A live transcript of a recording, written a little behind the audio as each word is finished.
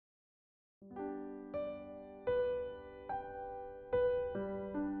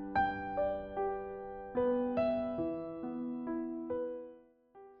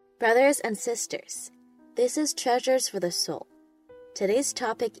Brothers and sisters, this is Treasures for the Soul. Today's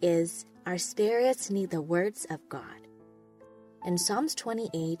topic is, our spirits need the words of God. In Psalms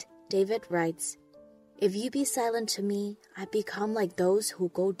 28, David writes, "If you be silent to me, I become like those who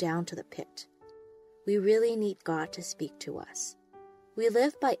go down to the pit." We really need God to speak to us. We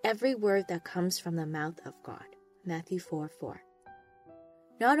live by every word that comes from the mouth of God. Matthew 4:4.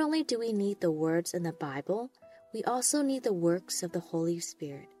 Not only do we need the words in the Bible, we also need the works of the Holy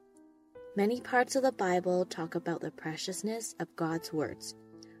Spirit. Many parts of the Bible talk about the preciousness of God's words,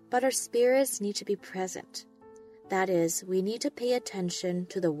 but our spirits need to be present. That is, we need to pay attention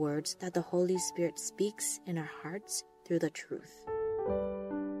to the words that the Holy Spirit speaks in our hearts through the truth.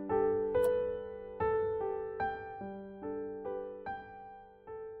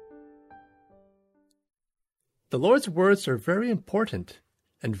 The Lord's words are very important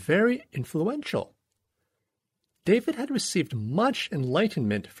and very influential. David had received much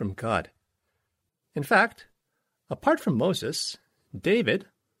enlightenment from God. In fact, apart from Moses, David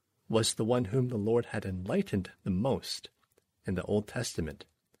was the one whom the Lord had enlightened the most in the Old Testament.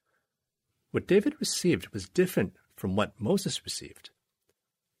 What David received was different from what Moses received.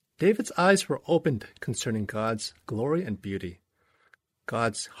 David's eyes were opened concerning God's glory and beauty,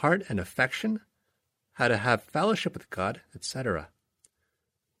 God's heart and affection, how to have fellowship with God, etc.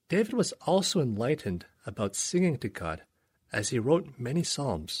 David was also enlightened about singing to God as he wrote many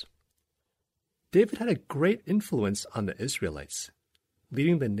psalms. David had a great influence on the Israelites,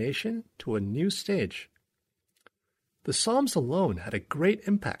 leading the nation to a new stage. The Psalms alone had a great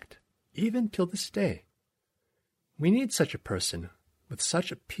impact, even till this day. We need such a person with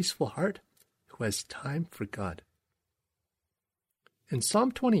such a peaceful heart who has time for God. In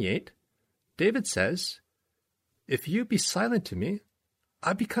Psalm 28, David says, "If you be silent to me,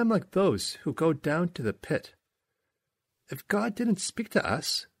 I become like those who go down to the pit." If God didn't speak to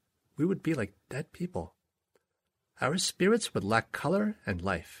us, we would be like dead people. Our spirits would lack color and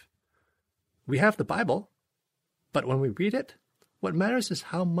life. We have the Bible, but when we read it, what matters is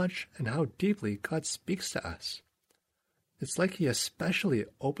how much and how deeply God speaks to us. It's like He especially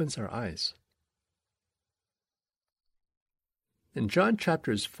opens our eyes. In John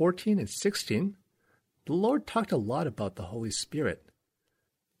chapters 14 and 16, the Lord talked a lot about the Holy Spirit.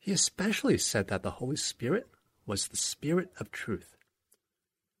 He especially said that the Holy Spirit was the Spirit of truth.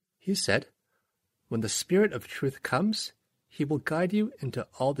 He said, "When the Spirit of truth comes, He will guide you into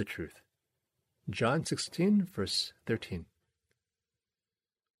all the truth." John 16, verse 13.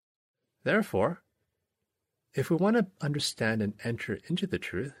 Therefore, if we want to understand and enter into the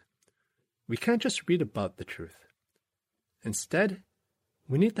truth, we can't just read about the truth. Instead,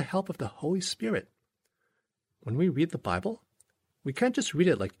 we need the help of the Holy Spirit. When we read the Bible, we can't just read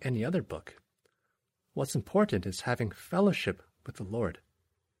it like any other book. What's important is having fellowship with the Lord.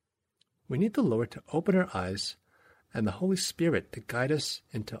 We need the Lord to open our eyes and the Holy Spirit to guide us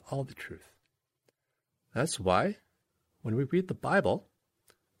into all the truth. That's why, when we read the Bible,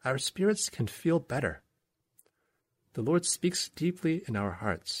 our spirits can feel better. The Lord speaks deeply in our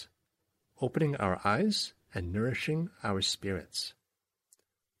hearts, opening our eyes and nourishing our spirits.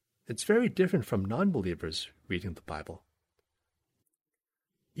 It's very different from non-believers reading the Bible.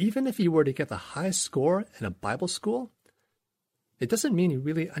 Even if you were to get the highest score in a Bible school, it doesn't mean you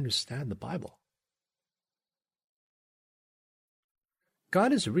really understand the Bible.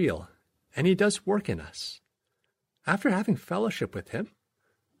 God is real, and He does work in us. After having fellowship with Him,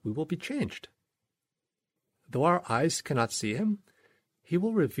 we will be changed. Though our eyes cannot see Him, He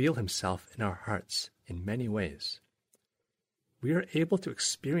will reveal Himself in our hearts in many ways. We are able to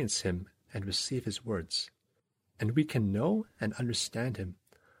experience Him and receive His words, and we can know and understand Him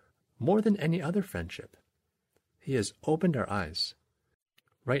more than any other friendship. He has opened our eyes.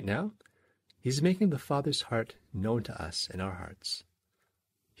 Right now, He's making the Father's heart known to us in our hearts.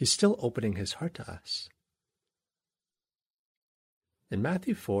 He's still opening His heart to us. In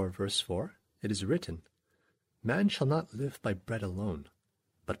Matthew 4, verse 4, it is written, "Man shall not live by bread alone,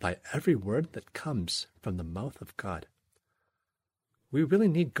 but by every word that comes from the mouth of God." We really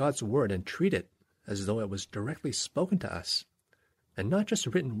need God's word and treat it as though it was directly spoken to us, and not just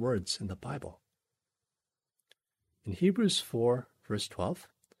written words in the Bible. In Hebrews 4, verse 12,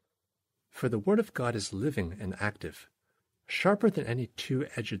 "For the word of God is living and active, sharper than any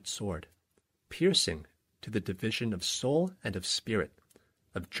two-edged sword, piercing to the division of soul and of spirit,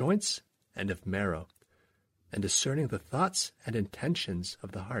 of joints and of marrow, and discerning the thoughts and intentions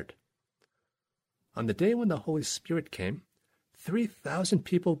of the heart." On the day when the Holy Spirit came, 3,000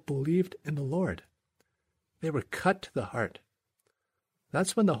 people believed in the Lord. They were cut to the heart.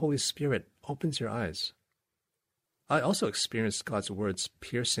 That's when the Holy Spirit opens your eyes. I also experienced God's words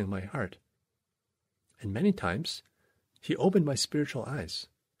piercing my heart. And many times, He opened my spiritual eyes.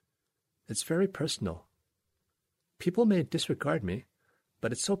 It's very personal. People may disregard me,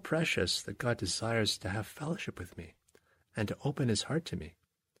 but it's so precious that God desires to have fellowship with me and to open His heart to me.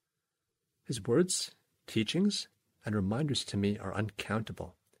 His words, teachings, and reminders to me are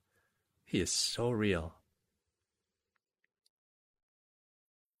uncountable. He is so real.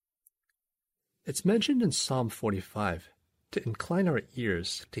 It's mentioned in Psalm 45 to incline our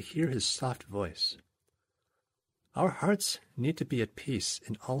ears to hear His soft voice. Our hearts need to be at peace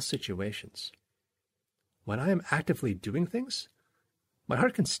in all situations. When I am actively doing things, my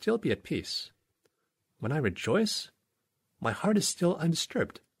heart can still be at peace. When I rejoice, my heart is still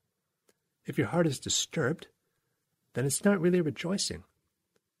undisturbed. If your heart is disturbed, then it's not really rejoicing.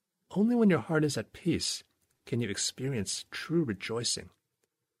 Only when your heart is at peace can you experience true rejoicing.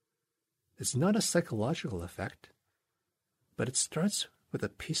 It's not a psychological effect, but it starts with a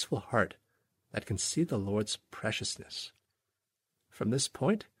peaceful heart that can see the Lord's preciousness. From this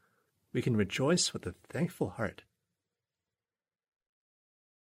point, we can rejoice with a thankful heart.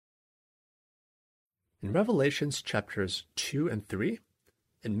 In Revelations chapters 2 and 3,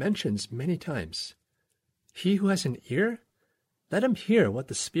 it mentions many times, "He who has an ear, let him hear what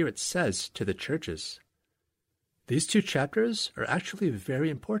the Spirit says to the churches." These two chapters are actually very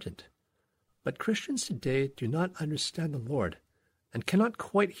important, but Christians today do not understand the Lord and cannot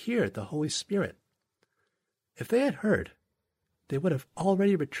quite hear the Holy Spirit. If they had heard, they would have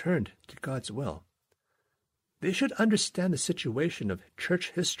already returned to God's will. They should understand the situation of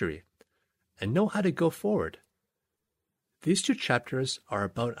church history and know how to go forward. These two chapters are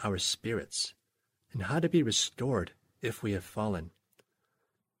about our spirits and how to be restored if we have fallen.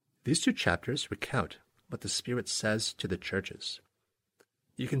 These two chapters recount what the Spirit says to the churches.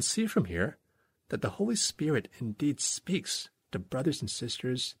 You can see from here that the Holy Spirit indeed speaks to brothers and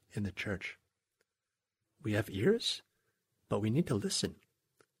sisters in the church. We have ears, but we need to listen.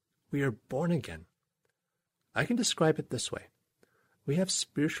 We are born again. I can describe it this way. We have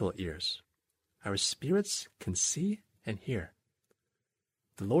spiritual ears. Our spirits can see and hear.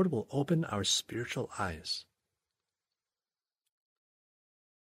 The Lord will open our spiritual eyes.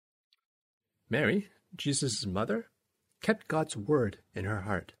 Mary, Jesus' mother, kept God's word in her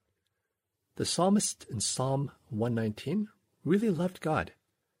heart. The psalmist in Psalm 119 really loved God.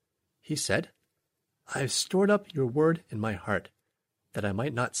 He said, "I have stored up your word in my heart, that I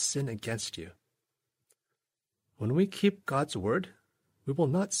might not sin against you." When we keep God's word, we will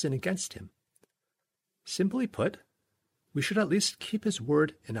not sin against Him. Simply put, we should at least keep His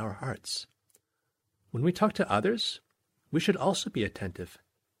word in our hearts. When we talk to others, we should also be attentive,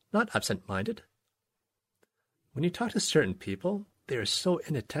 not absent-minded. When you talk to certain people, they are so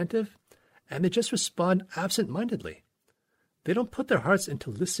inattentive, and they just respond absent-mindedly. They don't put their hearts into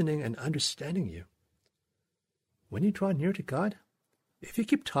listening and understanding you. When you draw near to God, if you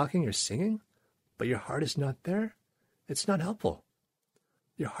keep talking or singing, but your heart is not there, it's not helpful.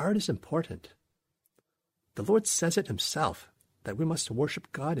 Your heart is important. The Lord says it Himself, that we must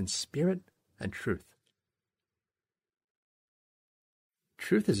worship God in spirit and truth.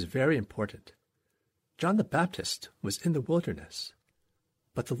 Truth is very important. John the Baptist was in the wilderness,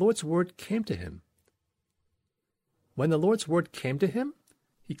 but the Lord's word came to him. When the Lord's word came to him,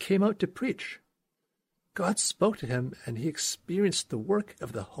 he came out to preach. God spoke to him, and he experienced the work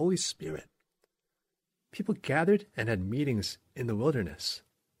of the Holy Spirit. People gathered and had meetings in the wilderness.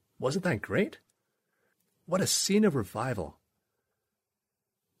 Wasn't that great? What a scene of revival.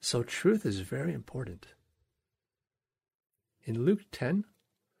 So truth is very important. In Luke 10,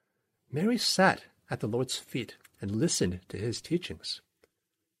 Mary sat at the Lord's feet and listened to His teachings.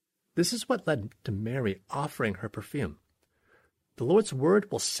 This is what led to Mary offering her perfume. The Lord's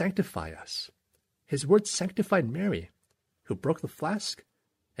word will sanctify us. His word sanctified Mary, who broke the flask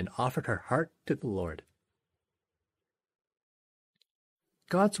and offered her heart to the Lord.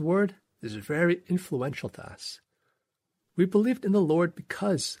 God's word is very influential to us. We believed in the Lord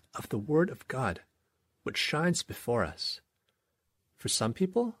because of the word of God, which shines before us. For some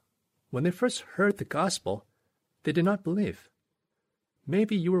people, when they first heard the gospel, they did not believe.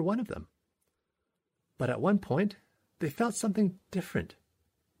 Maybe you were one of them. But at one point, they felt something different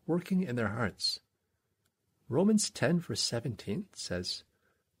working in their hearts. Romans 10 verse 17 says,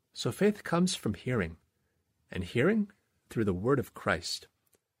 "So faith comes from hearing, and hearing through the word of Christ."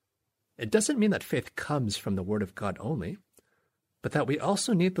 It doesn't mean that faith comes from the word of God only, but that we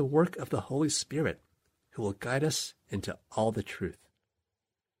also need the work of the Holy Spirit, who will guide us into all the truth.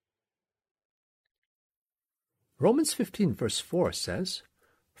 Romans 15 verse 4 says,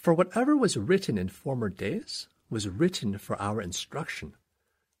 "For whatever was written in former days was written for our instruction,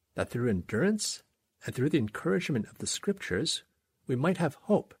 that through endurance and through the encouragement of the Scriptures we might have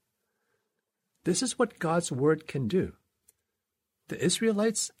hope. This is what God's Word can do. The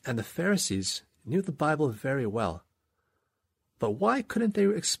Israelites and the Pharisees knew the Bible very well, but why couldn't they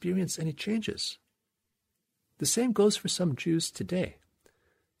experience any changes? The same goes for some Jews today.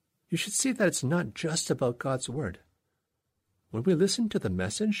 You should see that it's not just about God's Word. When we listen to the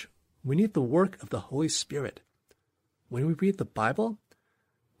message, we need the work of the Holy Spirit. When we read the Bible,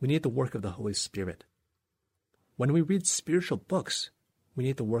 we need the work of the Holy Spirit. When we read spiritual books, we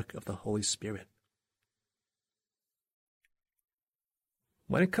need the work of the Holy Spirit.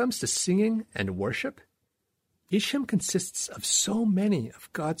 When it comes to singing and worship, each hymn consists of so many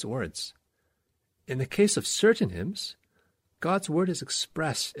of God's words. In the case of certain hymns, God's Word is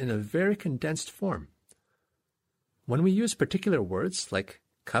expressed in a very condensed form. When we use particular words like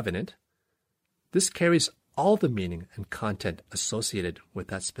covenant, this carries all the meaning and content associated with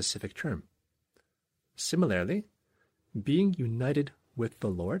that specific term. Similarly, being united with the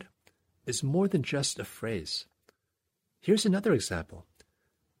Lord is more than just a phrase. Here's another example.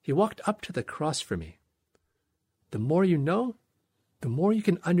 He walked up to the cross for me. The more you know, the more you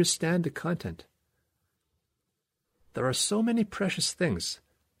can understand the content. There are so many precious things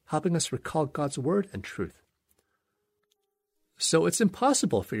helping us recall God's Word and truth. So it's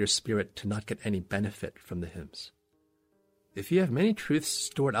impossible for your spirit to not get any benefit from the hymns. If you have many truths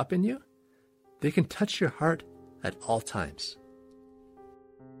stored up in you, they can touch your heart at all times.